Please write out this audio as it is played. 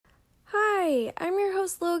Hi, I'm your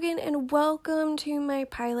host Logan, and welcome to my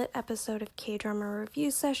pilot episode of K-Drama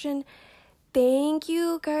Review Session. Thank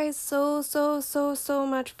you guys so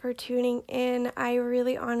much for tuning in. I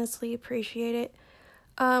really honestly appreciate it.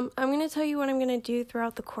 I'm going to tell you what I'm going to do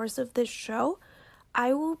throughout the course of this show.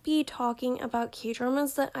 I will be talking about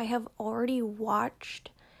K-dramas that I have already watched,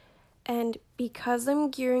 and because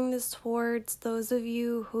I'm gearing this towards those of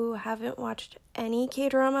you who haven't watched any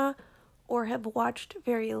K-drama or have watched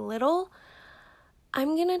very little,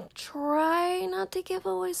 I'm gonna try not to give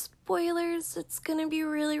away spoilers. It's gonna be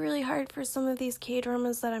really hard for some of these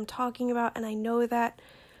K-dramas that I'm talking about, and I know that,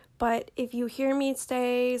 but if you hear me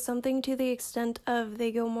say something to the extent of they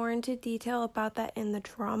go more into detail about that in the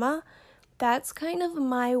drama, that's kind of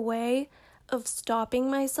my way of stopping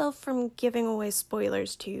myself from giving away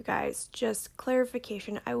spoilers to you guys. Just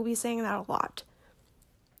clarification, I will be saying that a lot.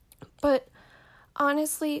 But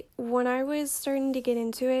honestly, when I was starting to get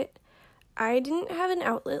into it, I didn't have an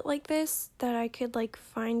outlet like this that I could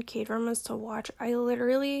find K-dramas to watch. I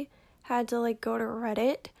literally had to go to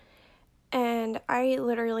Reddit, and I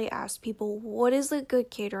literally asked people, what is a good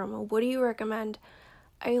K-drama? What do you recommend?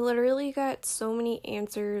 I literally got so many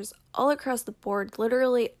answers all across the board.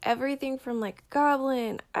 Literally everything from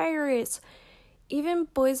Goblin, Iris, even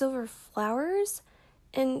Boys Over Flowers.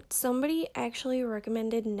 And somebody actually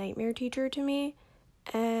recommended Nightmare Teacher to me,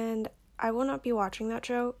 and I will not be watching that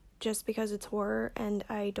show just because it's horror, and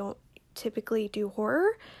I don't typically do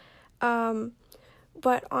horror.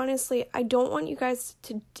 But honestly, I don't want you guys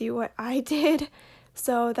to do what I did,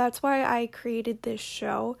 so that's why I created this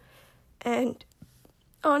show. And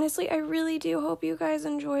honestly, I really do hope you guys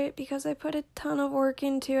enjoy it because I put a ton of work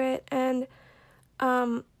into it. And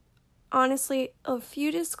honestly, a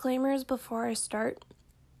few disclaimers before I start.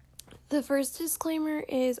 The first disclaimer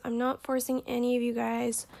is I'm not forcing any of you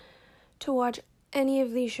guys to watch any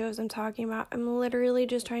of these shows I'm talking about. I'm literally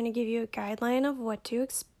just trying to give you a guideline of what to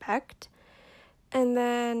expect. And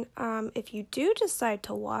then if you do decide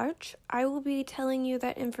to watch, I will be telling you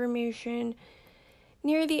that information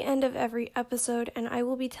near the end of every episode, and I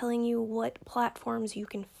will be telling you what platforms you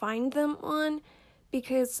can find them on,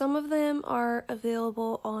 because some of them are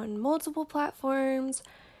available on multiple platforms.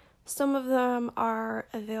 Some of them are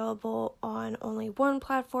available on only one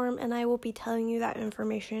platform, and I will be telling you that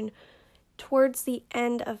information towards the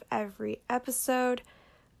end of every episode.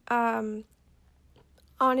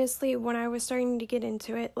 Honestly, when I was starting to get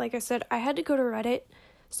into it, like I said, I had to go to Reddit,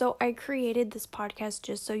 so I created this podcast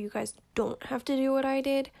just so you guys don't have to do what I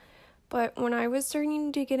did. But when I was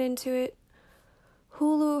starting to get into it,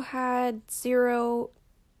 Hulu had 0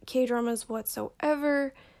 K-dramas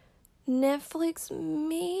whatsoever. Netflix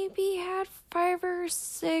maybe had 5 or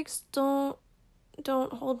 6. Don't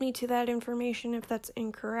hold me to that information if that's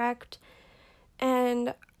incorrect.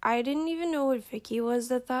 And I didn't even know what Viki was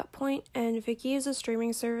at that point, and Viki is a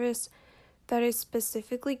streaming service that is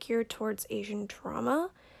specifically geared towards Asian drama,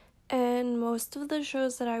 and most of the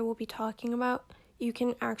shows that I will be talking about you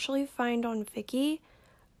can actually find on Viki,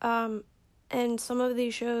 and some of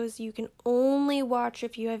these shows you can only watch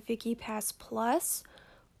if you have Viki Pass Plus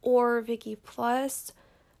or Viki Plus.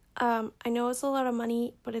 I know it's a lot of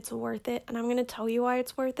money, but it's worth it, and I'm going to tell you why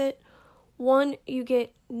it's worth it. 1, you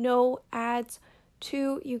get no ads.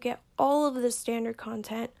 2, you get all of the standard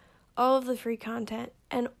content, all of the free content,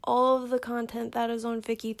 and all of the content that is on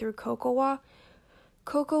Viki through Kokowa.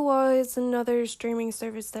 Kokowa is another streaming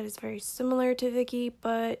service that is very similar to Viki,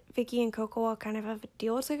 but Viki and Kokowa kind of have a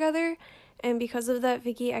deal together, and because of that,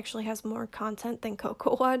 Viki actually has more content than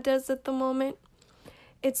Kokowa does at the moment.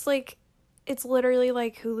 It's literally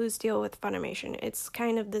like Hulu's deal with Funimation. It's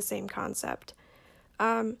kind of the same concept.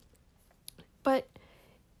 But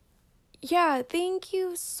yeah, thank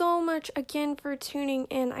you so much again for tuning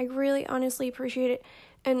in. I really honestly appreciate it.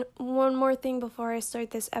 And one more thing before I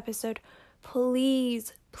start this episode,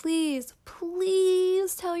 please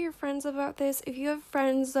tell your friends about this. If you have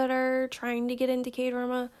friends that are trying to get into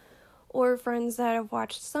K-drama, or friends that have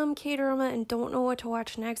watched some K-drama and don't know what to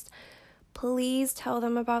watch next, please tell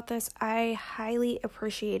them about this. I highly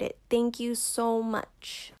appreciate it. Thank you so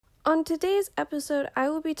much. On today's episode, I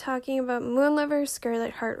will be talking about Moon Lovers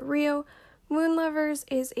Scarlet Heart Ryeo. Moon Lovers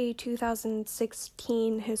is a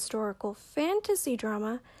 2016 historical fantasy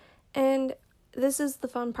drama, and this is the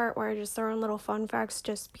fun part where I just throw in little fun facts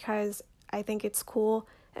just because I think it's cool,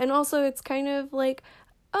 and also it's kind of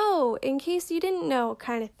oh, in case you didn't know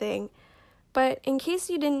kind of thing. But in case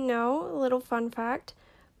you didn't know, a little fun fact,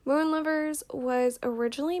 Moon Lovers was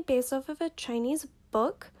originally based off of a Chinese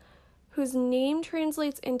book whose name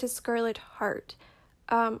translates into Scarlet Heart.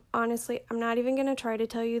 Honestly, I'm not even going to try to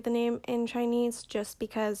tell you the name in Chinese just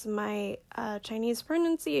because my Chinese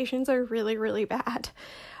pronunciations are really, really bad.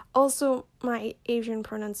 Also, my Asian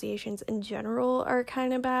pronunciations in general are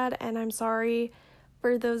kind of bad, and I'm sorry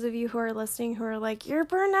for those of you who are listening who are like, you're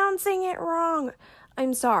pronouncing it wrong.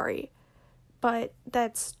 I'm sorry, but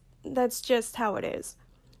that's just how it is.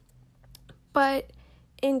 But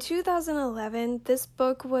in 2011, this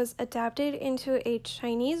book was adapted into a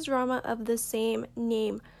Chinese drama of the same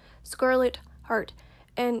name, Scarlet Heart.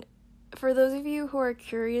 And for those of you who are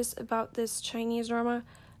curious about this Chinese drama,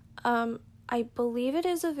 I believe it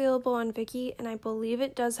is available on Viki, and I believe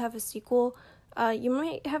it does have a sequel. You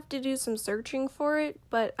might have to do some searching for it,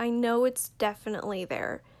 but I know it's definitely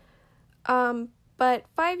there. But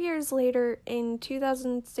 5 years later, in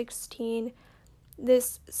 2016,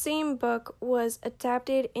 this same book was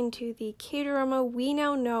adapted into the K-drama we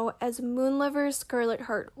now know as Moonlover Scarlet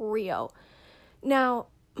Heart Ryeo. Now,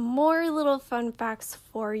 more little fun facts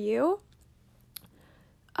for you.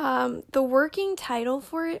 The working title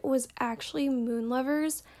for it was actually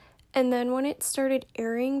Moonlovers, and then when it started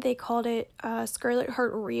airing, they called it Scarlet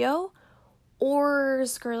Heart Ryeo or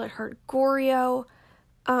Scarlet Heart Goryo.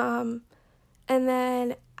 And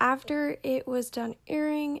then after it was done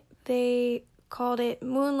airing, they called it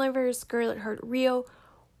Moonlover Scarlet Heart Ryeo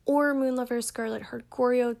or Moonlover Scarlet Heart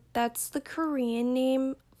Goryo. That's the Korean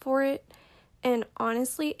name for it. And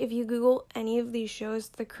honestly, if you Google any of these shows,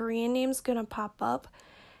 the Korean name's gonna pop up.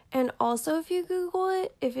 And also, if you Google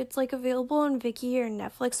it, if it's like available on Viki or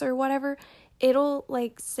Netflix or whatever, it'll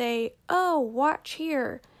like say, oh, watch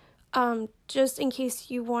here. Just in case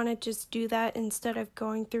you want to just do that instead of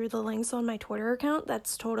going through the links on my Twitter account,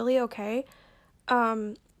 that's totally okay.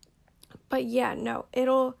 But yeah, no,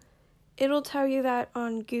 it'll tell you that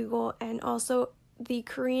on Google, and also the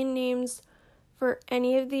Korean names for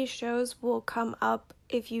any of these shows will come up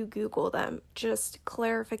if you Google them. Just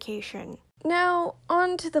clarification. Now,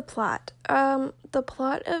 on to the plot. The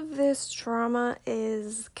plot of this drama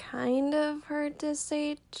is kind of hard to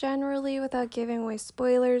say generally without giving away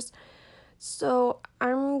spoilers, so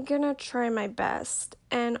I'm gonna try my best.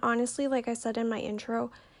 And honestly, like I said in my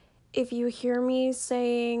intro, if you hear me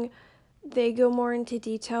saying they go more into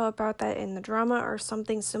detail about that in the drama or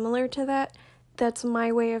something similar to that, that's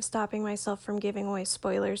my way of stopping myself from giving away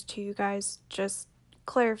spoilers to you guys. Just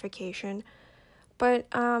clarification. But,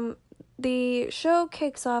 the show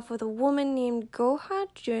kicks off with a woman named Go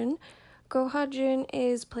Ha-jun. Go Ha-jun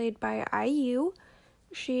is played by IU.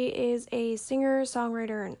 She is a singer,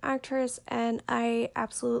 songwriter, and actress, and I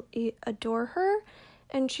absolutely adore her.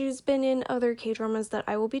 And she's been in other K-dramas that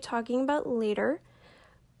I will be talking about later.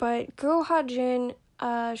 But Go Ha-jun,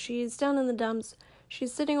 she's down in the dumps.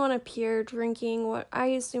 She's sitting on a pier drinking what I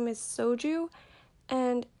assume is soju.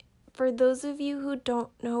 And for those of you who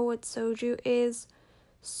don't know what soju is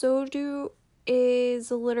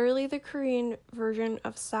literally the Korean version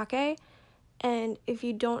of sake. And if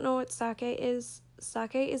you don't know what sake is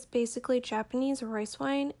basically Japanese rice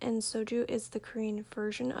wine, and soju is the Korean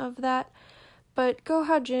version of that. But Go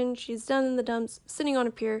Ha-jin, she's down in the dumps, sitting on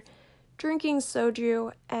a pier, drinking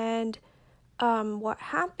soju, and what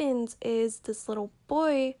happens is this little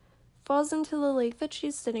boy falls into the lake that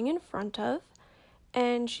she's sitting in front of,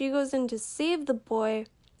 and she goes in to save the boy,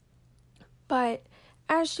 but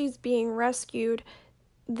as she's being rescued,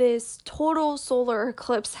 this total solar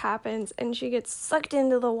eclipse happens, and she gets sucked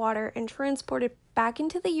into the water and transported back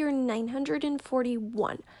into the year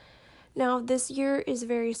 941. Now, this year is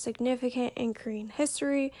very significant in Korean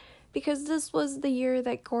history because this was the year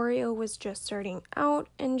that Goryeo was just starting out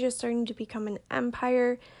and just starting to become an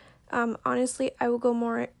empire. Honestly, I will go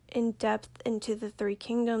more in depth into the Three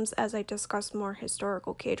Kingdoms as I discuss more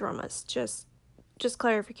historical K-dramas. Just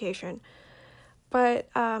clarification. But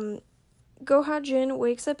Go Ha-jin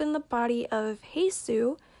wakes up in the body of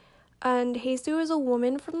Haesoo, and Haesoo is a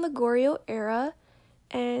woman from the Goryeo era,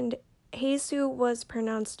 and Haesoo was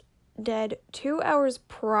pronounced dead 2 hours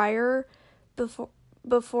prior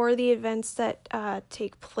before the events that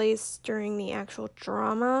take place during the actual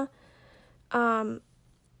drama.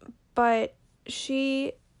 But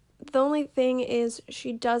the only thing is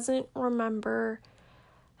she doesn't remember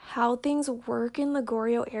how things work in the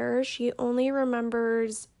Goryeo era. She only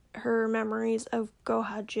remembers her memories of Go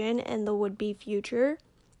Ha-jin and the would-be future.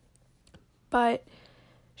 But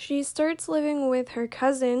she starts living with her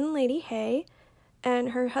cousin, Lady Hae, and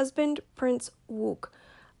her husband, Prince Wook.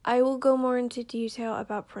 I will go more into detail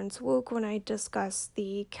about Prince Wook when I discuss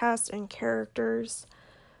the cast and characters.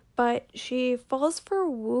 But she falls for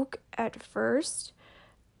Wook at first,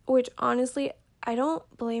 which honestly, I don't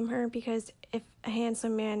blame her, because if a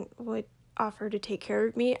handsome man would offer to take care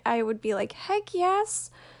of me, I would be like, heck yes.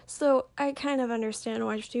 So I kind of understand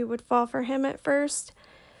why she would fall for him at first.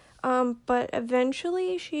 But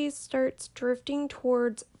eventually she starts drifting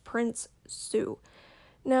towards Prince Sue.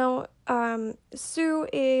 Now, Sue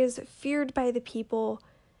is feared by the people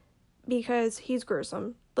because he's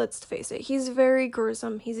gruesome. Let's face it, he's very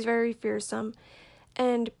gruesome, he's very fearsome,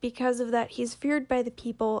 and because of that, he's feared by the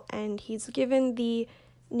people, and he's given the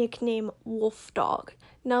nickname Wolf Dog.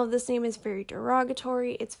 Now, this name is very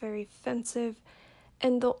derogatory, it's very offensive,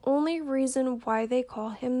 and the only reason why they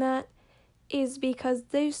call him that is because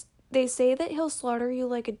they say that he'll slaughter you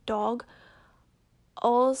like a dog.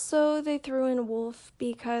 Also, they threw in wolf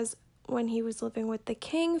because when he was living with the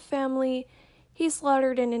King family, he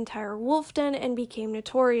slaughtered an entire wolf den and became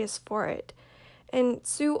notorious for it. And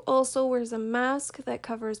Sue also wears a mask that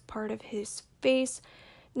covers part of his face.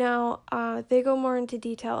 Now, they go more into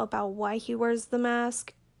detail about why he wears the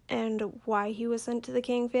mask and why he was sent to the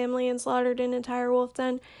King family and slaughtered an entire wolf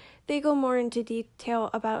den. They go more into detail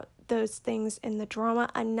about those things in the drama.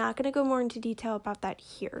 I'm not going to go more into detail about that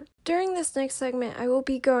here. During this next segment, I will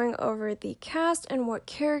be going over the cast and what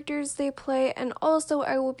characters they play, and also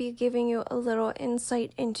I will be giving you a little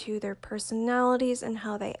insight into their personalities and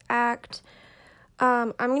how they act.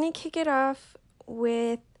 I'm going to kick it off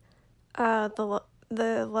with the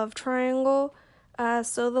love triangle.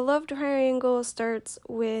 So the love triangle starts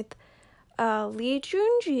with Lee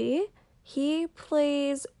Junji. He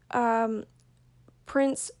plays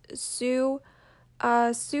Prince Sue.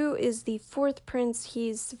 Sue is the fourth prince.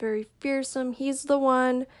 He's very fearsome. He's the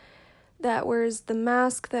one that wears the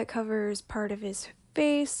mask that covers part of his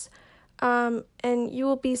face. And you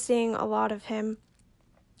will be seeing a lot of him.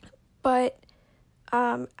 But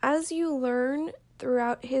as you learn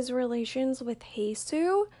throughout his relations with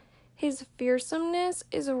Haesoo, his fearsomeness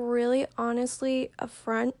is really honestly a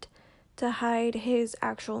front to hide his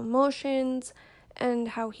actual emotions and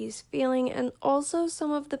how he's feeling, and also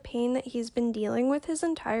some of the pain that he's been dealing with his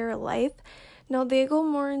entire life. Now, they go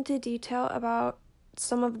more into detail about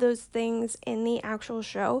some of those things in the actual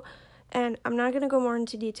show, and I'm not going to go more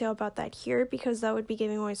into detail about that here because that would be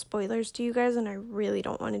giving away spoilers to you guys, and I really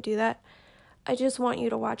don't want to do that. I just want you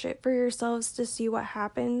to watch it for yourselves to see what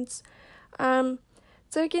happens.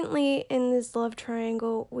 Secondly, in this love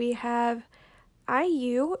triangle, we have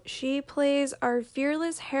IU. She plays our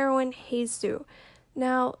fearless heroine, Haesoo.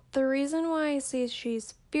 Now, the reason why I say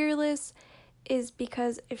she's fearless is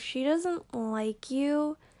because if she doesn't like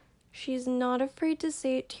you, she's not afraid to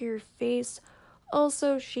say it to your face.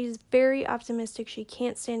 Also, she's very optimistic. She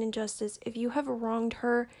can't stand injustice. If you have wronged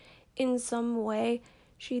her in some way,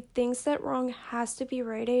 she thinks that wrong has to be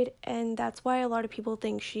righted, and that's why a lot of people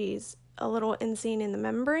think she's a little insane in the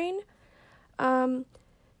membrane.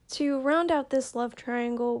 To round out this love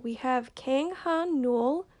triangle, we have Kang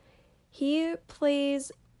Ha-neul. He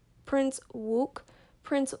plays Prince Wook.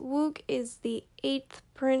 Prince Wook is the 8th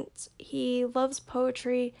prince. He loves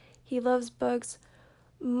poetry. He loves books.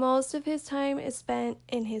 Most of his time is spent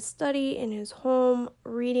in his study, in his home,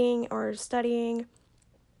 reading or studying.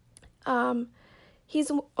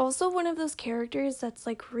 He's also one of those characters that's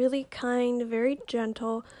like really kind, very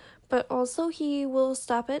gentle, but also he will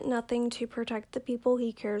stop at nothing to protect the people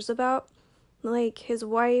he cares about, like his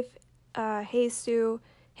wife, Haesoo,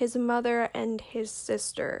 his mother, and his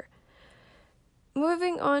sister.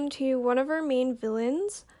 Moving on to one of our main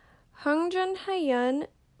villains, Hung Jun-hyun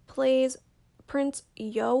plays Prince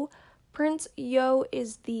Yo. Prince Yo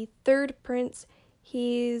is the 3rd prince.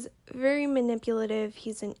 He's very manipulative.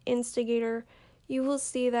 He's an instigator. You will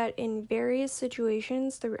see that in various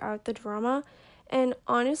situations throughout the drama. And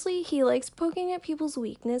honestly, he likes poking at people's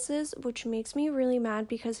weaknesses, which makes me really mad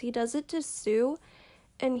because he does it to Sue,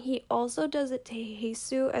 and he also does it to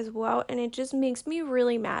Haesoo as well, and it just makes me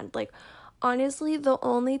really mad. Like, honestly, the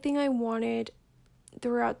only thing I wanted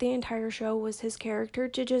throughout the entire show was his character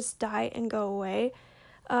to just die and go away.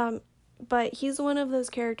 But he's one of those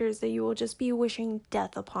characters that you will just be wishing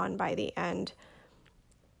death upon by the end.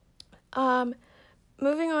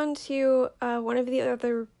 Moving on to one of the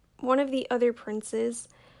other princes,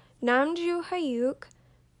 Namju Hyuk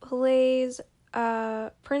plays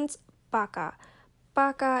Prince Baka.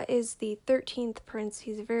 Baka is the 13th prince.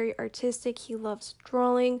 He's very artistic. He loves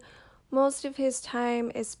drawing. Most of his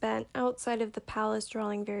time is spent outside of the palace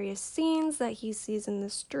drawing various scenes that he sees in the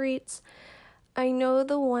streets. I know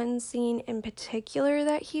the one scene in particular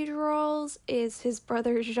that he draws is his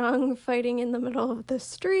brother Zhang fighting in the middle of the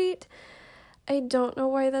street. I don't know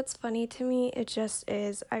why that's funny to me. It just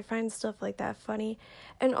is. I find stuff like that funny.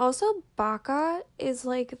 And also, Baka is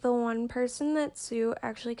like the one person that Sue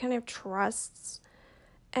actually kind of trusts.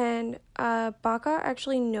 And Baka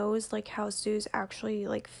actually knows like how Su's actually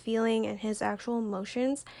like feeling and his actual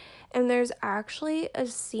emotions. And there's actually a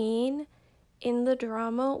scene in the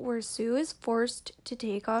drama where Su is forced to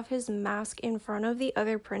take off his mask in front of the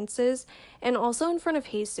other princes and also in front of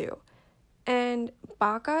Haesu. And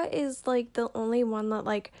Baka is like the only one that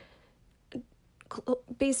like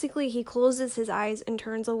basically he closes his eyes and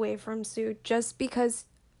turns away from Su just because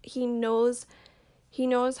he knows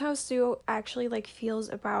how Su actually like feels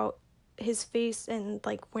about his face and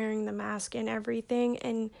like wearing the mask and everything,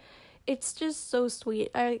 and it's just so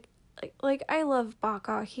sweet. I love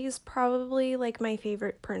Baka. He's probably like my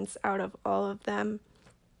favorite prince out of all of them.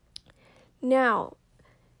 Now,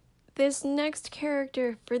 this next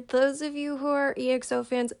character, for those of you who are EXO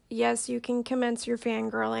fans, yes, you can commence your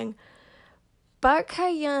fangirling.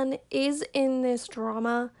 Baekhyun is in this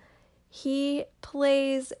drama. He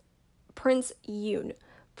plays Prince Yoon.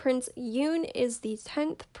 Prince Yoon is the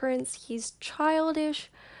 10th prince. He's childish,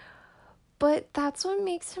 but that's what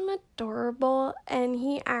makes him adorable, and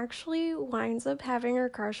he actually winds up having a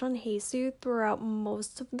crush on Haesu throughout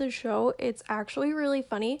most of the show. It's actually really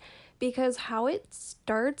funny because how it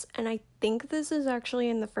starts, and I think this is actually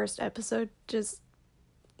in the first episode, just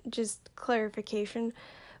clarification,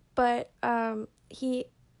 but he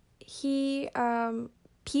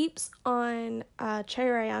peeps on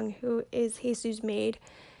Chae who is Haesu's maid,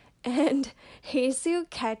 and Haesu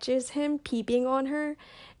catches him peeping on her,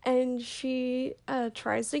 and she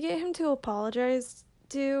tries to get him to apologize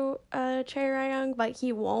to Chae but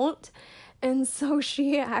he won't, and so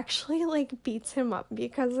she actually like beats him up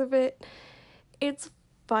because of it. It's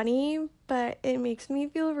funny, but it makes me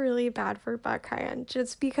feel really bad for Baekhyun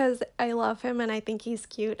just because I love him and I think he's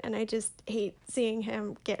cute, and I just hate seeing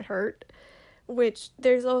him get hurt. Which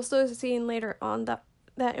there's also a scene later on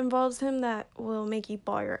that involves him that will make you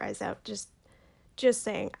bawl your eyes out. Just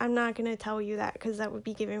saying. I'm not gonna tell you that because that would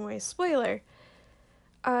be giving away a spoiler.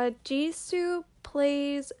 Jisoo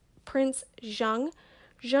plays Prince Jung.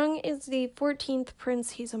 Jung is the 14th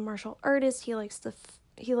prince. He's a martial artist. He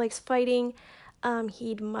likes fighting.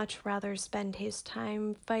 He'd much rather spend his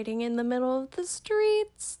time fighting in the middle of the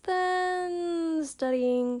streets than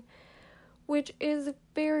studying, which is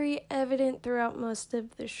very evident throughout most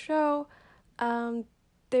of the show.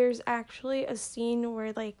 There's actually a scene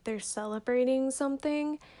where like they're celebrating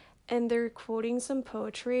something and they're quoting some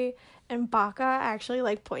poetry, and Baka actually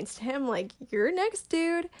like points to him like, "You're next,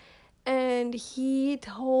 dude." And he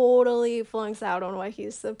totally flunks out on what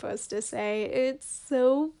he's supposed to say. It's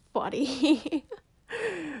so funny.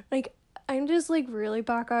 Like, I'm just like, really,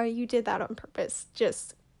 Baka, you did that on purpose.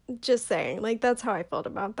 Just saying. Like, that's how I felt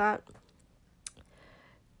about that.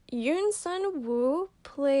 Yoon Sun Woo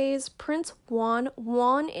plays Prince Won.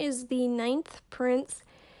 Won is the 9th prince.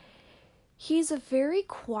 He's very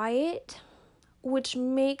quiet, which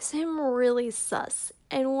makes him really sus.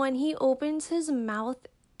 And when he opens his mouth,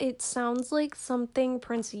 it sounds like something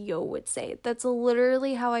Prince Yo would say. That's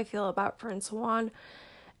literally how I feel about Prince Won.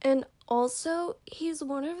 And also, he's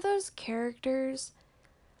one of those characters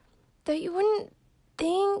that you wouldn't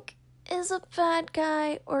think is a bad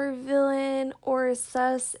guy or villain or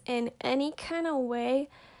sus in any kind of way,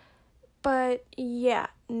 but yeah,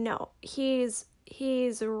 no, he's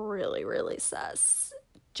really, really sus.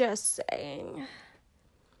 Just saying.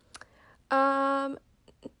 Kang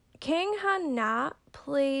Han-na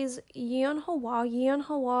plays Yeon Hwa. Yeon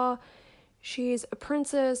Hwa, she's a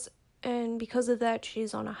princess, and because of that,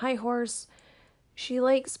 she's on a high horse. She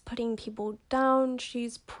likes putting people down.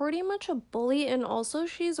 She's pretty much a bully, and also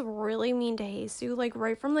she's really mean to Haesu, like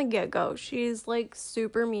right from the get-go. She's like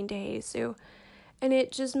super mean to Haesu, and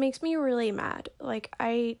it just makes me really mad. Like,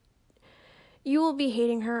 you will be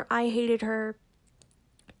hating her. I hated her.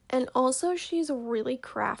 And also she's really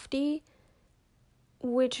crafty,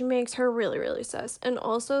 which makes her really, really sus. And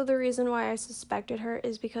also the reason why I suspected her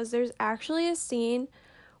is because there's actually a scene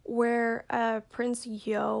where Prince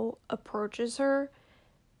Yo approaches her,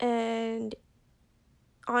 and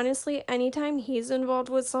honestly, anytime he's involved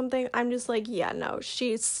with something, I'm just like, yeah, no,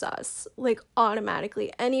 she's sus. Like,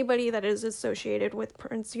 automatically. Anybody that is associated with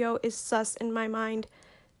Prince Yo is sus in my mind.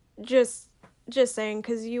 Just saying,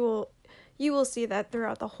 because you will see that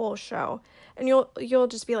throughout the whole show, and you'll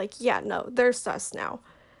just be like, yeah, no, they're sus now.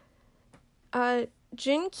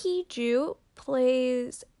 Jin Ki-ju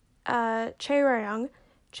plays Chae Ryong.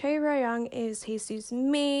 Chae Ryong is Haesu's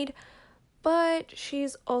maid, but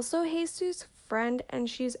she's also Haesu's friend, and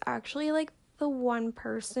she's actually like the one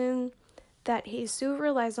person that Haesu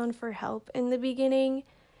relies on for help in the beginning.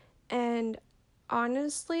 And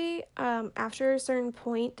honestly, after a certain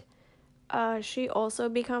point, she also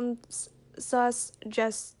becomes sus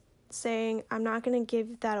just saying, I'm not going to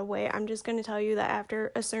give that away. I'm just going to tell you that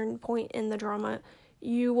after a certain point in the drama,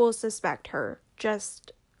 you will suspect her.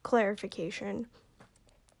 Just clarification.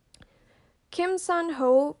 Kim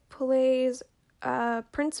Sun-ho plays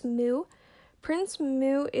Prince Mu. Prince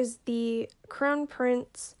Mu is the crown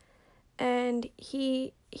prince, and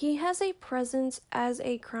he has a presence as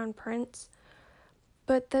a crown prince,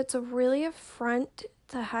 but that's really a front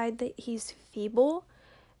to hide that he's feeble.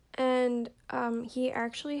 And he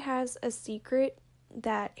actually has a secret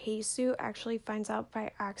that Haesoo actually finds out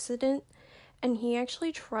by accident, and he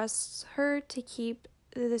actually trusts her to keep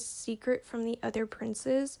this secret from the other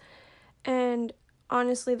princes. And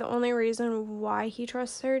honestly, the only reason why he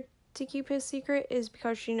trusts her to keep his secret is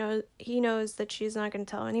because he knows that she's not going to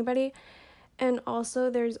tell anybody. And also,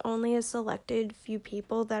 there's only a selected few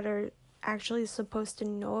people that are actually supposed to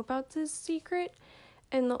know about this secret.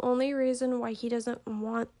 And the only reason why he doesn't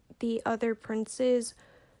want the other princes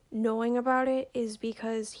knowing about it is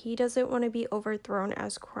because he doesn't want to be overthrown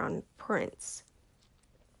as crown prince.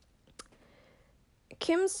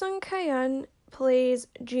 Kim Sung-kyeon plays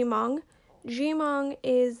Jimong. Jimong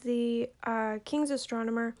is the king's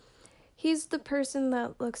astronomer. He's the person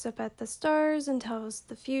that looks up at the stars and tells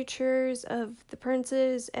the futures of the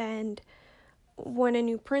princes, and when a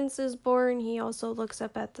new prince is born, he also looks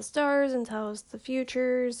up at the stars and tells the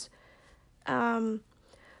futures.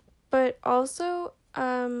 But also,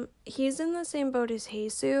 he's in the same boat as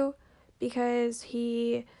Haesoo, because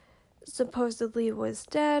he supposedly was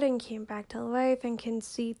dead and came back to life and can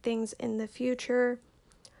see things in the future.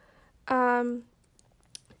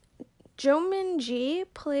 Jo Min-ji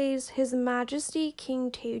plays His Majesty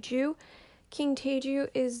King Taeju. King Taeju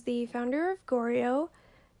is the founder of Goryeo,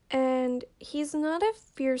 and he's not a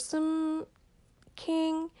fearsome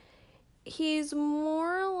king. He's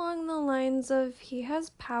more along the lines of he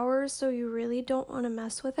has power, so you really don't want to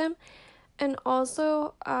mess with him. And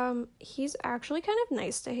also, he's actually kind of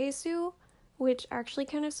nice to Haesoo, which actually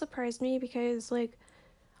kind of surprised me because, like,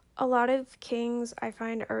 a lot of kings I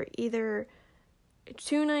find are either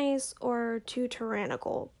too nice or too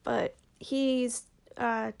tyrannical, but he's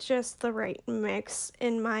just the right mix,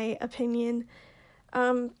 in my opinion.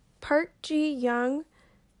 Park Ji-young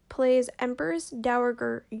plays Empress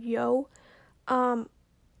Dowager Yo.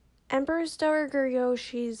 Empress Dowager Yo,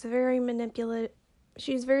 she's very manipulative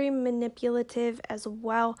as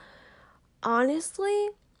well. Honestly,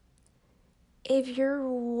 if you're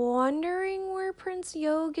wondering where Prince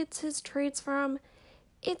Yo gets his traits from,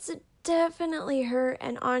 it's definitely her,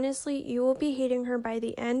 and honestly, you will be hating her by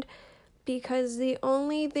the end, because the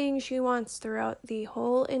only thing she wants throughout the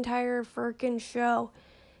whole entire frickin' show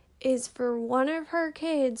is for one of her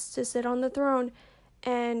kids to sit on the throne.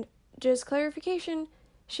 And just clarification,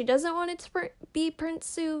 she doesn't want it to be Prince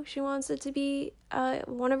Sue. She wants it to be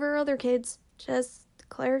one of her other kids. Just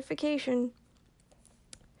clarification.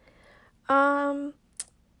 Jung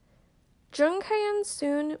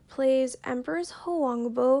Kyeon-soon plays Empress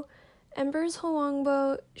Hwangbo. Empress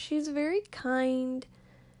Hwangbo, she's very kind,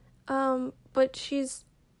 but she's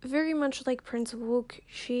very much like Prince Wook.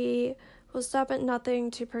 She will stop at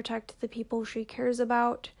nothing to protect the people she cares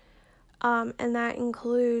about, and that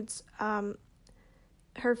includes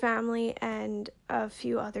her family and a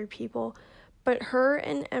few other people. But her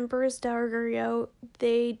and Empress Dowager Yo,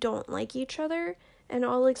 they don't like each other, and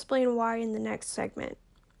I'll explain why in the next segment.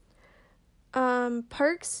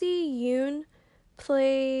 Park Si-yoon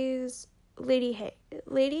plays Lady Hae.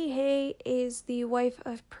 Lady Hae is the wife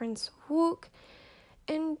of Prince Wook,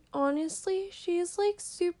 and honestly, she's like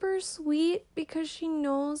super sweet because she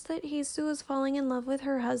knows that Haesoo is falling in love with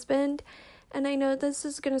her husband, and I know this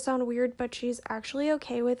is gonna sound weird, but she's actually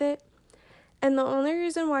okay with it. And the only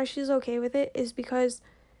reason why she's okay with it is because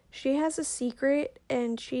she has a secret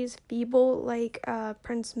and she's feeble like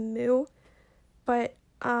Prince Mu, but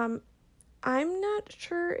I'm not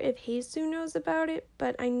sure if Haesoo knows about it,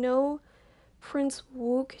 but I know Prince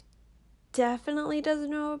Wook definitely doesn't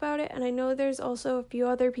know about it, and I know there's also a few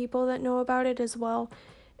other people that know about it as well,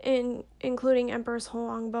 including Empress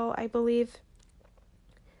Hwangbo, I believe.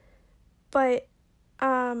 But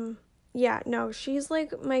yeah, no, she's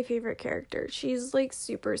like my favorite character. She's like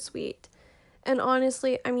super sweet. And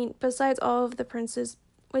honestly, I mean, besides all of the princes,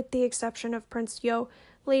 with the exception of Prince Yo,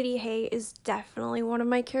 Lady Hae is definitely one of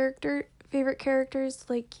my favorite characters.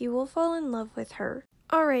 Like, you will fall in love with her.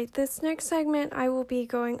 Alright, this next segment I will be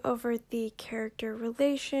going over the character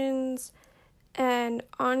relations, and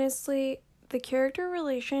honestly, the character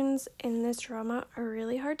relations in this drama are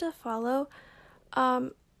really hard to follow.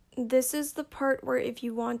 This is the part where if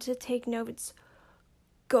you want to take notes,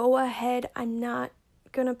 go ahead. I'm not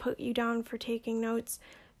gonna put you down for taking notes,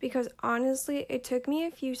 because honestly, it took me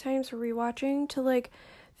a few times rewatching to like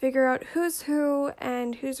figure out who's who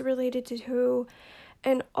and who's related to who,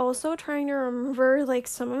 and also trying to remember like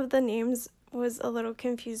some of the names was a little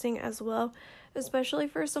confusing as well, especially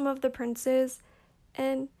for some of the princes.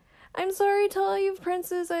 And I'm sorry to all you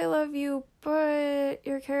princes, I love you, but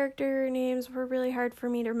your character names were really hard for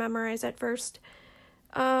me to memorize at first.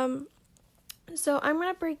 So I'm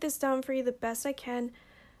going to break this down for you the best I can.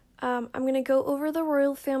 I'm going to go over the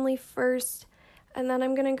royal family first, and then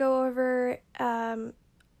I'm going to go over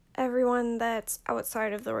everyone that's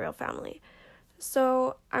outside of the royal family.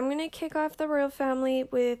 So I'm going to kick off the royal family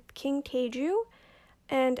with King Taeju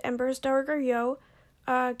and Empress Ryeo.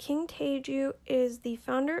 King Taeju is the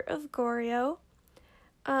founder of Goryeo.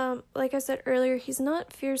 Like I said earlier, he's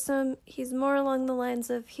not fearsome. He's more along the lines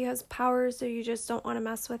of he has power, so you just don't want to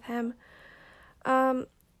mess with him.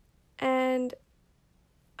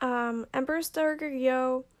 Empress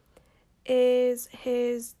Ryeo is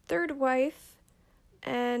his third wife,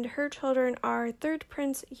 and her children are 3rd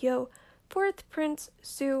Prince Yo, 4th Prince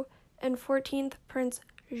Su, and 14th Prince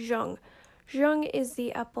Jung. Jung is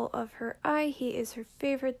the apple of her eye. He is her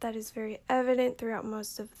favorite. That is very evident throughout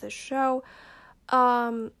most of the show.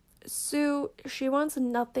 Su, she wants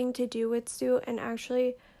nothing to do with Su, and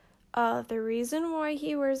actually, the reason why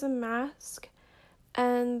he wears a mask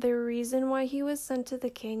and the reason why he was sent to the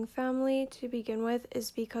King family to begin with is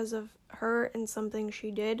because of her and something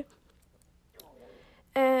she did.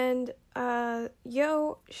 And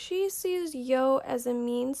Yo, she sees Yo as a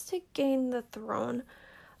means to gain the throne.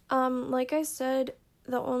 Like I said,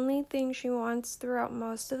 the only thing she wants throughout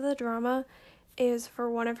most of the drama is for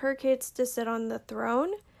one of her kids to sit on the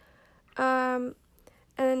throne. And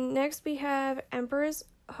next we have Empress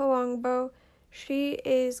Hoangbo. She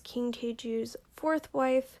is King Taeju's 4th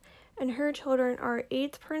wife, and her children are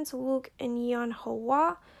 8th Prince Wook and Yeon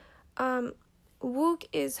Hwa. Wook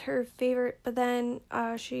is her favorite, but then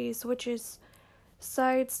she switches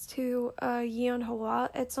sides to Yeon Hwa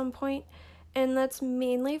at some point, and that's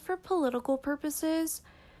mainly for political purposes.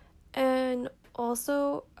 And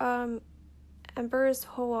also, Empress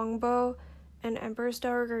Hoangbo and Empress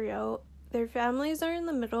Ryeo, their families are in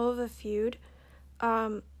the middle of a feud,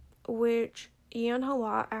 which Yeon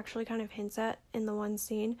Hwa actually kind of hints at in the one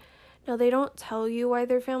scene. Now, they don't tell you why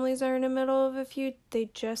their families are in the middle of a feud, they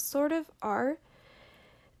just sort of are.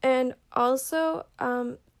 And also,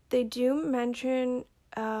 they do mention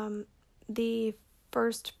the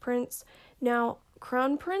first prince. Now,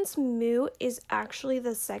 Crown Prince Mu is actually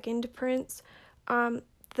the second prince.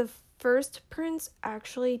 The first prince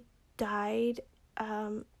actually died.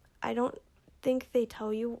 I don't think they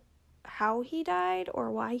tell you how he died or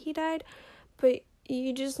why he died, but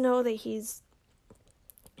you just know that he's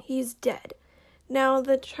dead. Now,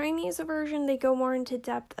 the Chinese version, they go more into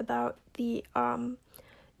depth about the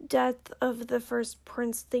death of the first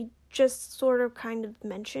prince. They just sort of kind of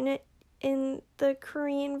mention it in the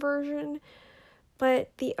Korean version,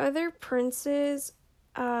 but the other princes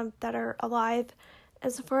that are alive,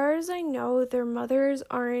 as far as I know, their mothers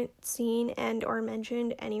aren't seen and or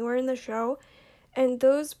mentioned anywhere in the show, and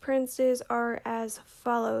those princes are as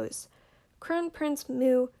follows: Crown Prince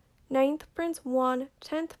Mu, 9th Prince Won,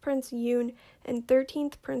 10th Prince Yoon, and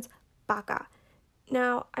 13th Prince Baka.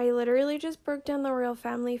 Now, I literally just broke down the royal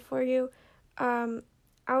family for you.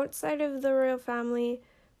 Outside of the royal family,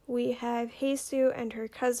 we have Hae-soo and her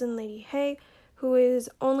cousin Lady Hae, who is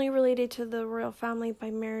only related to the royal family by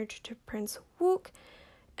marriage to Prince Wook.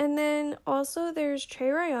 And then also there's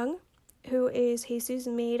Chae Ra-young, who is Hae-soo's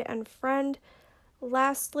maid and friend.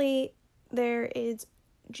 Lastly, there is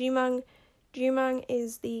Jimung. Jimung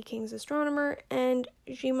is the king's astronomer, and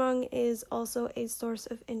Jimung is also a source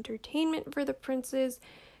of entertainment for the princes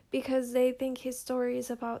because they think his stories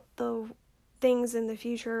about the things in the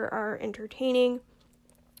future are entertaining.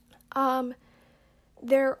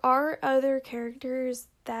 There are other characters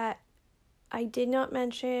that I did not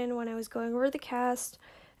mention when I was going over the cast,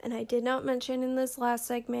 and I did not mention in this last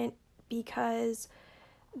segment because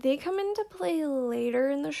they come into play later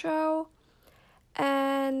in the show,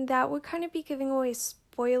 and that would kind of be giving away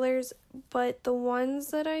spoilers, but the ones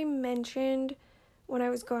that I mentioned when I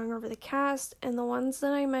was going over the cast and the ones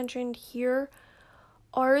that I mentioned here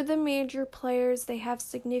are the major players. They have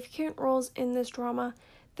significant roles in this drama.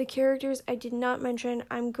 The characters I did not mention,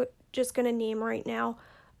 I'm just going to name right now.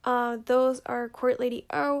 Those are Court Lady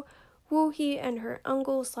Oh, Woo Hee and her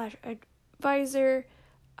uncle / advisor,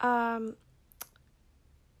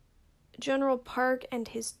 General Park and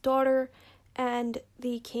his daughter, and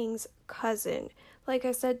the king's cousin. Like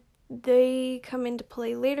I said, they come into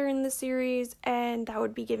play later in the series, and that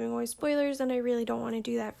would be giving away spoilers, and I really don't want to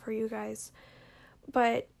do that for you guys.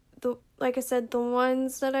 But like I said, the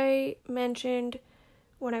ones that I mentioned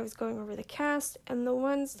when I was going over the cast and the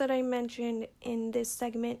ones that I mentioned in this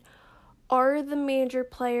segment are the major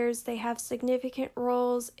players. They have significant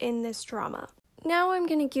roles in this drama. Now I'm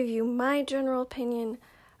going to give you my general opinion.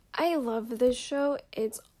 I love this show.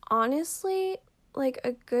 It's honestly like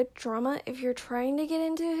a good drama if you're trying to get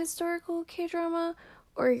into historical K-drama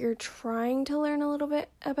or you're trying to learn a little bit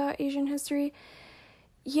about Asian history.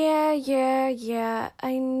 Yeah,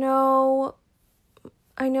 I know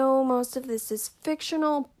most of this is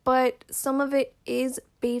fictional, but some of it is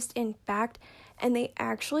based in fact, and they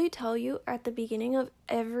actually tell you at the beginning of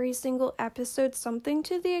every single episode something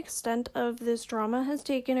to the extent of this drama has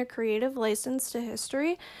taken a creative license to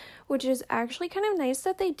history, which is actually kind of nice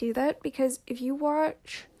that they do that, because if you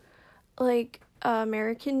watch like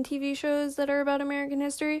American TV shows that are about American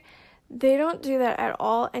history, they don't do that at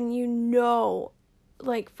all, and you know,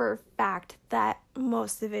 like for a fact that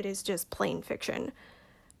most of it is just plain fiction.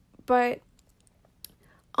 But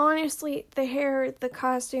honestly, the hair, the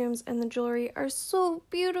costumes, and the jewelry are so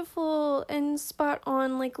beautiful and spot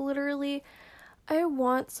on. Like, literally, I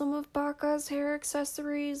want some of Baka's hair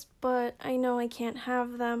accessories, but I know I can't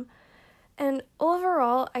have them. And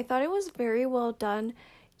overall, I thought it was very well done.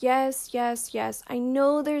 Yes, I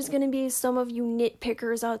know there's going to be some of you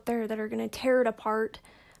nitpickers out there that are going to tear it apart,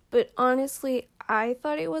 but honestly, I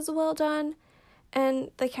thought it was well done.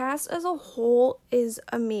 And the cast as a whole is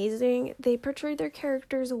amazing. They portrayed their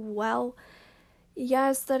characters well.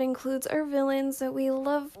 Yes, that includes our villains that we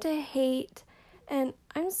love to hate. And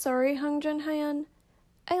I'm sorry, Hong Jun-hyun.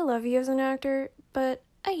 I love you as an actor, but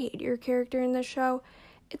I hate your character in this show.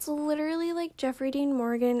 It's literally like Jeffrey Dean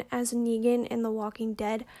Morgan as Negan in The Walking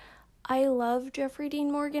Dead. I love Jeffrey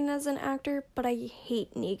Dean Morgan as an actor, but I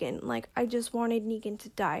hate Negan. Like, I just wanted Negan to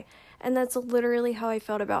die. And that's literally how I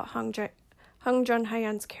felt about Hong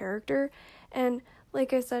Jun-hyun's character. And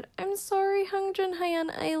like I said, I'm sorry, Hong Jun-hyun.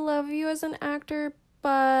 I love you as an actor,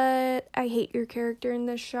 but I hate your character in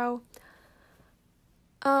this show.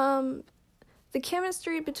 The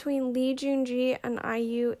chemistry between Lee Joon-gi and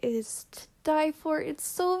IU is to die for. It's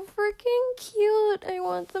so freaking cute. I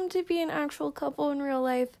want them to be an actual couple in real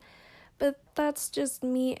life, but that's just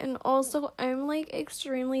me. And also, I'm like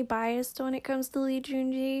extremely biased when it comes to Lee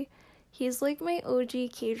Joon-gi. He's like my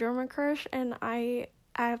OG K-drama crush, and I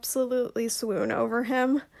absolutely swoon over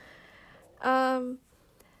him. But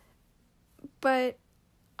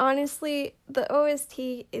honestly, the OST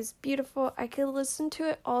is beautiful. I could listen to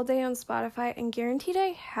it all day on Spotify, and guaranteed I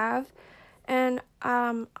have. And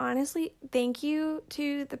honestly, thank you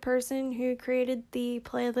to the person who created the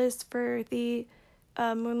playlist for the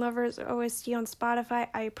Moon Lovers OST on Spotify.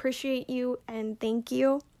 I appreciate you, and thank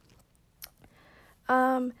you.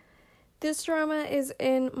 This drama is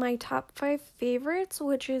in my top 5 favorites,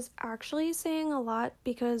 which is actually saying a lot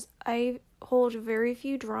because I hold very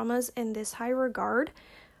few dramas in this high regard,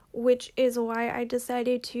 which is why I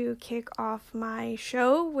decided to kick off my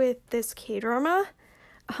show with this K-drama,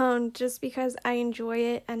 just because I enjoy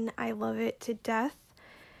it and I love it to death.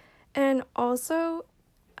 And also,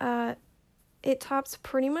 it tops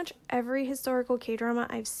pretty much every historical K-drama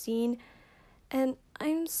I've seen, and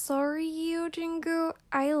I'm sorry, Yoo Jin-gu,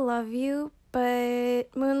 I love you,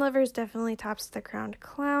 but Moon Lovers definitely tops The Crowned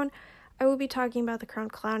Clown. I will be talking about The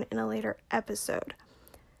Crowned Clown in a later episode.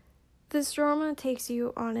 This drama takes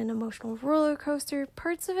you on an emotional roller coaster.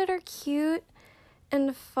 Parts of it are cute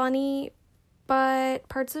and funny, but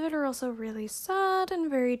parts of it are also really sad and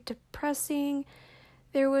very depressing.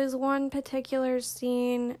 There was one particular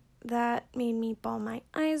scene that made me bawl my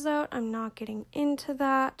eyes out. I'm not getting into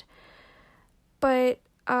that. But,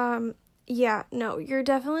 you're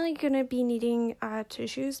definitely going to be needing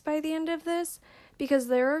tissues by the end of this, because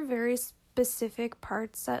there are very specific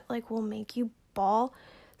parts that, will make you bawl.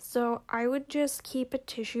 So I would just keep a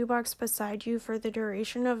tissue box beside you for the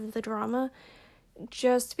duration of the drama,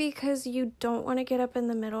 just because you don't want to get up in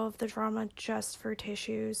the middle of the drama just for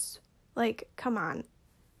tissues. Come on.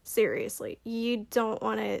 Seriously. You don't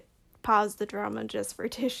want to pause the drama just for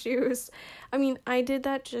tissues. I mean, I did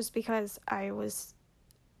that just because I was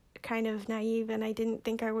kind of naive and I didn't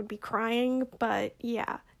think I would be crying, but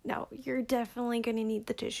yeah, no, you're definitely gonna need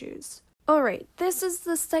the tissues. Alright, this is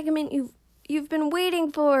the segment you've been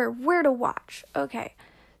waiting for, where to watch. Okay,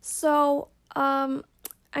 so,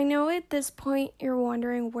 I know at this point you're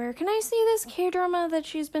wondering, where can I see this K-drama that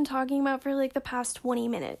she's been talking about for the past 20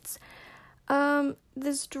 minutes?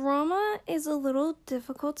 This drama is a little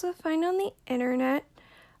difficult to find on the internet.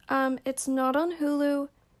 It's not on Hulu.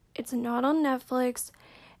 It's not on Netflix.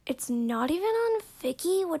 It's not even on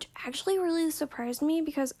Viki, which actually really surprised me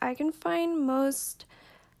because I can find most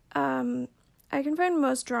dramas on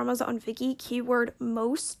Viki, keyword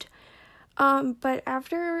most. But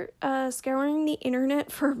after scouring the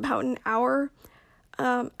internet for about an hour,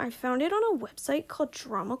 I found it on a website called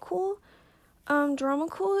Drama Cool. Drama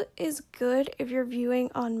Cool is good if you're viewing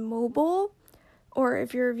on mobile or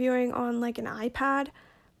if you're viewing on like an iPad.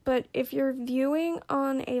 But if you're viewing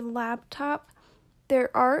on a laptop, there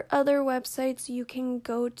are other websites you can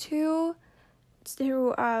go to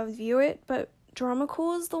view it, but Drama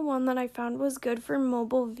Cool is the one that I found was good for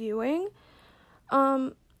mobile viewing.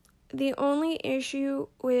 The only issue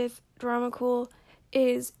with Drama Cool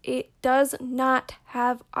is it does not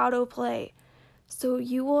have autoplay. So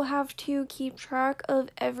you will have to keep track of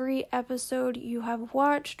every episode you have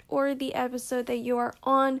watched or the episode that you are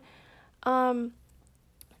on.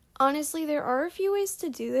 Honestly, there are a few ways to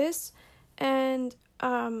do this, and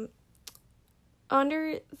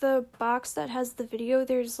under the box that has the video,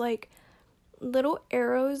 there's like little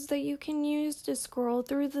arrows that you can use to scroll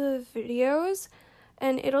through the videos,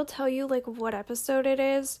 and it'll tell you like what episode it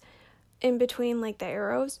is in between like the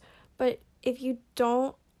arrows. But if you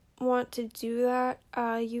don't want to do that,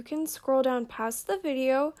 you can scroll down past the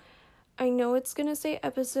video. I know it's gonna say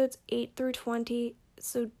episodes 8 through 20,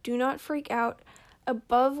 so do not freak out.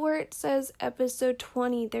 Above where it says episode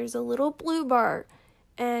 20, there's a little blue bar,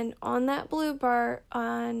 and on that blue bar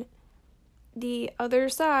on the other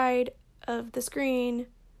side of the screen,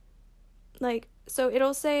 like, so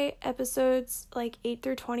it'll say episodes like 8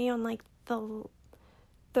 through 20 on like the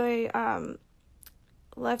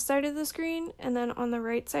left side of the screen, and then on the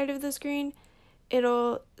right side of the screen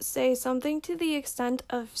it'll say something to the extent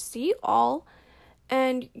of see all,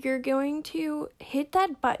 and you're going to hit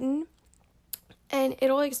that button and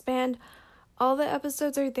it'll expand. All the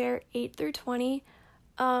episodes are there, 8 through 20.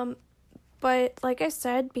 But like I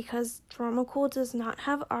said, because Drama Cool does not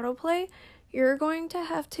have autoplay, you're going to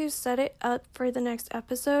have to set it up for the next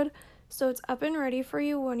episode so it's up and ready for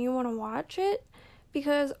you when you want to watch it.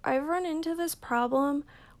 Because I've run into this problem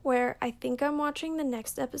where I think I'm watching the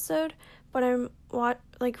next episode, but I'm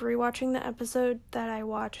rewatching the episode that I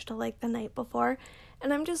watched like the night before,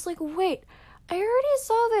 and I'm just like, wait, I already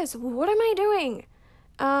saw this. What am I doing?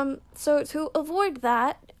 So to avoid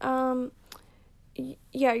that,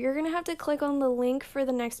 you're gonna have to click on the link for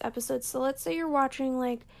the next episode. So let's say you're watching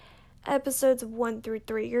like episodes 1 through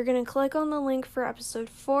 3. You're gonna click on the link for episode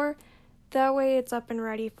 4. That way it's up and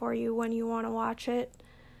ready for you when you want to watch it.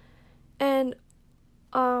 And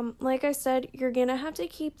like I said, you're gonna have to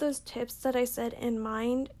keep those tips that I said in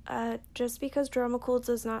mind. Just because Drama Cool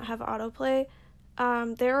does not have autoplay,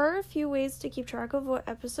 there are a few ways to keep track of what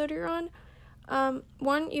episode you're on.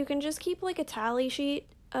 One, you can just keep like a tally sheet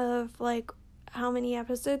of like how many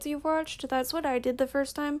episodes you've watched. That's what I did the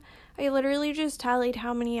first time. I literally just tallied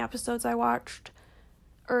how many episodes I watched,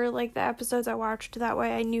 or like the episodes I watched. That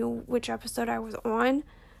way I knew which episode I was on.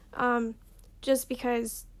 Just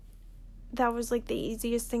because that was like the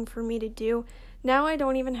easiest thing for me to do. Now I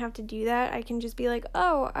don't even have to do that. I can just be like,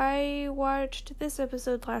 oh, I watched this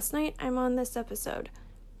episode last night. I'm on this episode.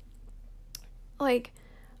 Like,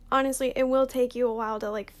 honestly, it will take you a while to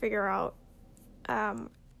like figure out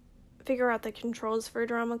the controls for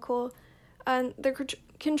Drama Cool. And the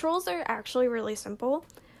controls are actually really simple.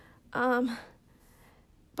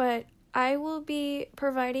 But I will be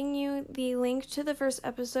providing you the link to the first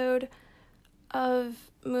episode of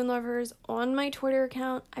Moon Lovers on my Twitter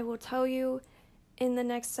account. I will tell you in the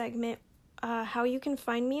next segment how you can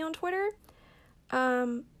find me on Twitter.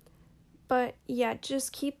 But yeah,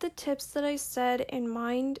 just keep the tips that I said in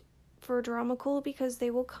mind for Drama Cool because they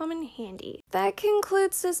will come in handy. That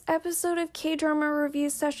concludes this episode of K-Drama Review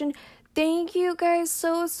Session. Thank you guys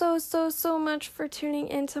so much for tuning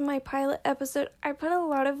into my pilot episode. I put a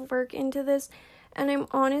lot of work into this, and I'm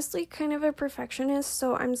honestly kind of a perfectionist,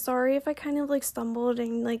 so I'm sorry if I kind of like stumbled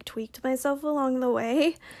and like tweaked myself along the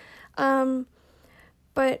way.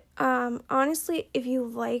 But honestly, if you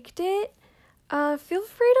liked it, feel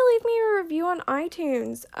free to leave me a review on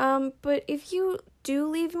iTunes. But if you do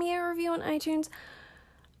leave me a review on iTunes,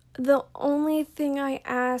 the only thing I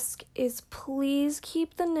ask is please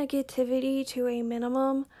keep the negativity to a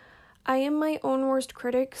minimum. I am my own worst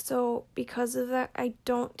critic, so because of that, I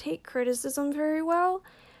don't take criticism very well.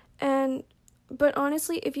 But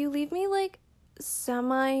honestly, if you leave me like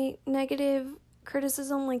semi-negative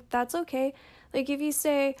criticism, like that's okay. Like if you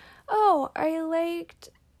say, "Oh, I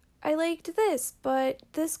liked this, but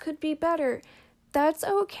this could be better." That's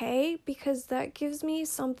okay because that gives me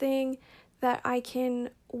something that I can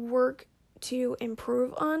work to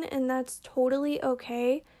improve on, and that's totally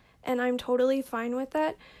okay, and I'm totally fine with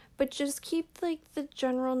that. But just keep like the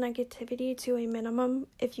general negativity to a minimum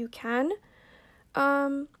if you can.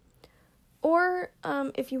 Or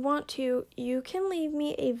if you want to, you can leave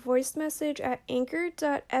me a voice message at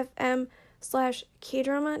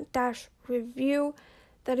anchor.fm/kdrama-review.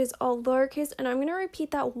 That is all lowercase, and I'm going to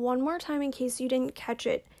repeat that one more time in case you didn't catch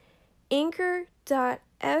it.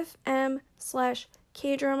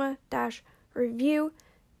 Anchor.fm/kdrama-review.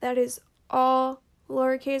 That is all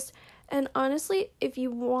lowercase. And honestly, if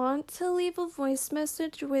you want to leave a voice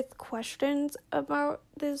message with questions about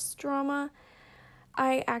this drama,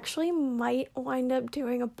 I actually might wind up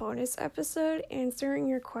doing a bonus episode answering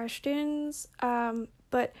your questions,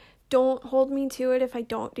 but don't hold me to it if I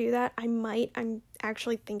don't do that. I'm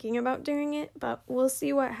actually thinking about doing it, but we'll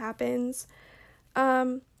see what happens.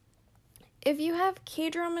 If you have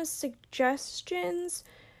K-drama suggestions,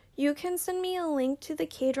 you can send me a link to the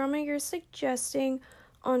K-drama you're suggesting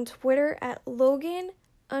on Twitter at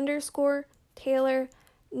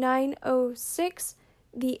Logan_Taylor906.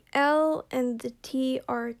 The L and the T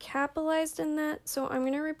are capitalized in that, so I'm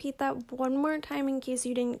going to repeat that one more time in case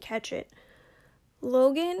you didn't catch it.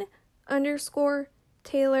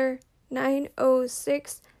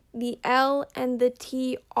 Logan_Taylor906. The L and the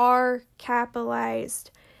T are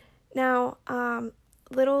capitalized. Now,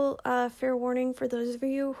 little fair warning for those of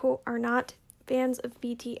you who are not fans of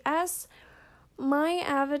BTS. My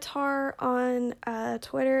avatar on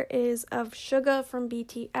Twitter is of Suga from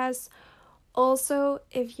BTS. Also,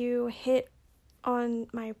 if you hit on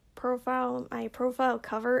my profile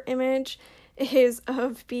cover image is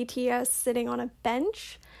of BTS sitting on a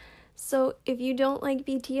bench. So if you don't like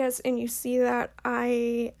BTS and you see that,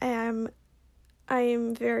 I am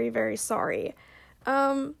very, very sorry.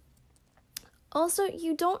 Also,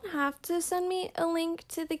 you don't have to send me a link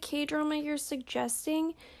to the K-drama you're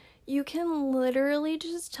suggesting. You can literally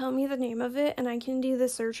just tell me the name of it and I can do the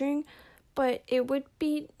searching. But it would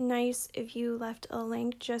be nice if you left a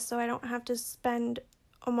link just so I don't have to spend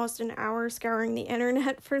almost an hour scouring the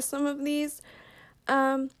internet for some of these.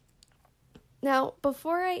 Now,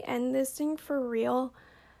 before I end this thing for real,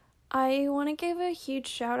 I want to give a huge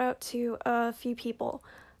shout out to a few people.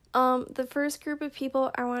 The first group of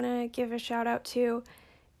people I want to give a shout out to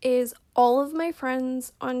is all of my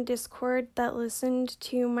friends on Discord that listened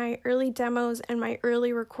to my early demos and my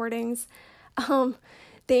early recordings.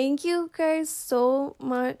 Thank you guys so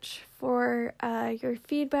much for your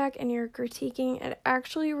feedback and your critiquing. It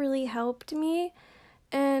actually really helped me.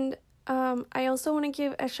 And I also want to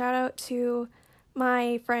give a shout out to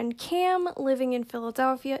my friend Cam living in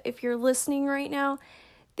Philadelphia. If you're listening right now,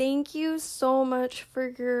 thank you so much for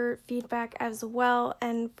your feedback as well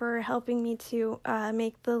and for helping me to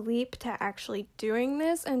make the leap to actually doing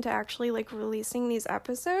this and to actually like releasing these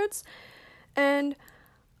episodes. And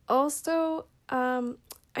also,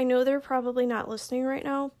 I know they're probably not listening right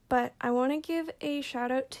now, but I want to give a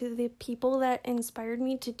shout out to the people that inspired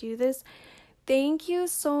me to do this. Thank you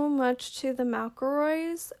so much to the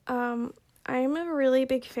McElroys. I'm a really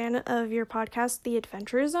big fan of your podcast, The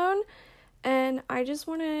Adventure Zone, and I just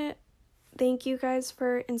want to thank you guys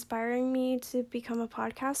for inspiring me to become a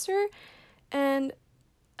podcaster. And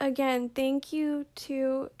again, thank you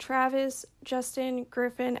to Travis, Justin,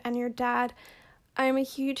 Griffin, and your dad. I'm a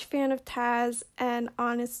huge fan of Taz, and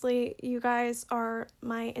honestly, you guys are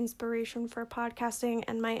my inspiration for podcasting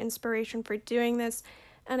and my inspiration for doing this,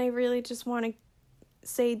 and I really just want to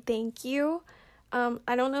say thank you.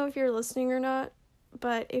 I don't know if you're listening or not,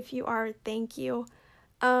 but if you are, thank you.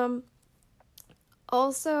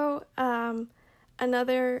 Also,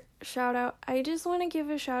 another shout out, I just want to give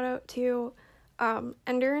a shout out to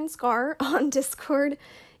Ender and Scar on Discord.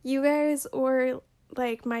 You guys were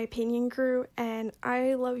like my opinion crew, and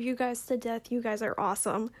I love you guys to death. You guys are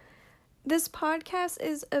awesome. This podcast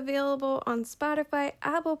is available on Spotify,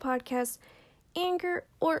 Apple Podcasts, Anchor,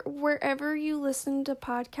 or wherever you listen to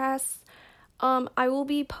podcasts. I will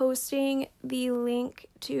be posting the link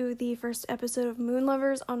to the first episode of Moon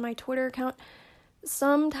Lovers on my Twitter account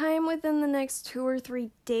sometime within the next 2 or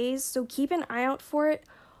 3 days, so keep an eye out for it.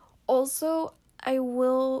 Also, I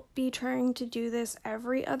will be trying to do this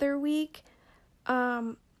every other week.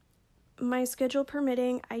 My schedule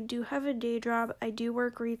permitting. I do have a day job, I do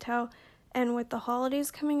work retail, and with the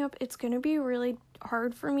holidays coming up, it's going to be really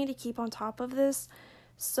hard for me to keep on top of this.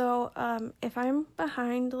 So, if I'm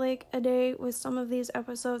behind like a day with some of these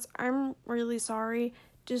episodes, I'm really sorry.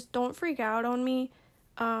 Just don't freak out on me.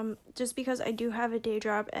 Just because I do have a day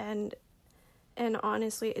job, and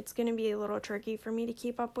honestly, it's going to be a little tricky for me to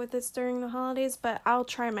keep up with this during the holidays, but I'll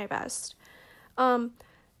try my best.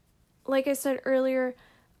 like I said earlier,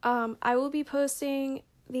 I will be posting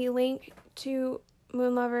the link to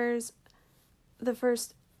Moon Lovers,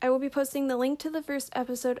 I will be posting the link to the first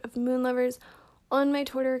episode of Moon Lovers on my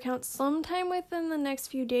Twitter account sometime within the next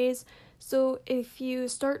few days. So if you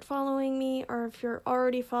start following me, or if you're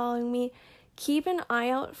already following me, keep an eye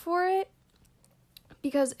out for it,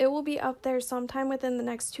 because it will be up there sometime within the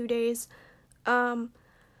next 2 days.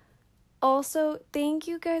 Also, thank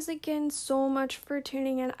you guys again so much for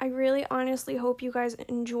tuning in. I really honestly hope you guys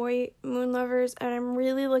enjoy Moon Lovers, and I'm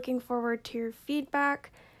really looking forward to your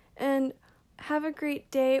feedback. And have a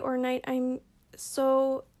great day or night. I'm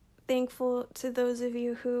so thankful to those of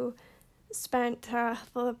you who spent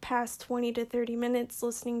the past 20 to 30 minutes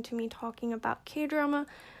listening to me talking about K-drama.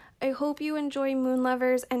 I hope you enjoy Moon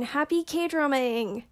Lovers, and happy K-dramaing!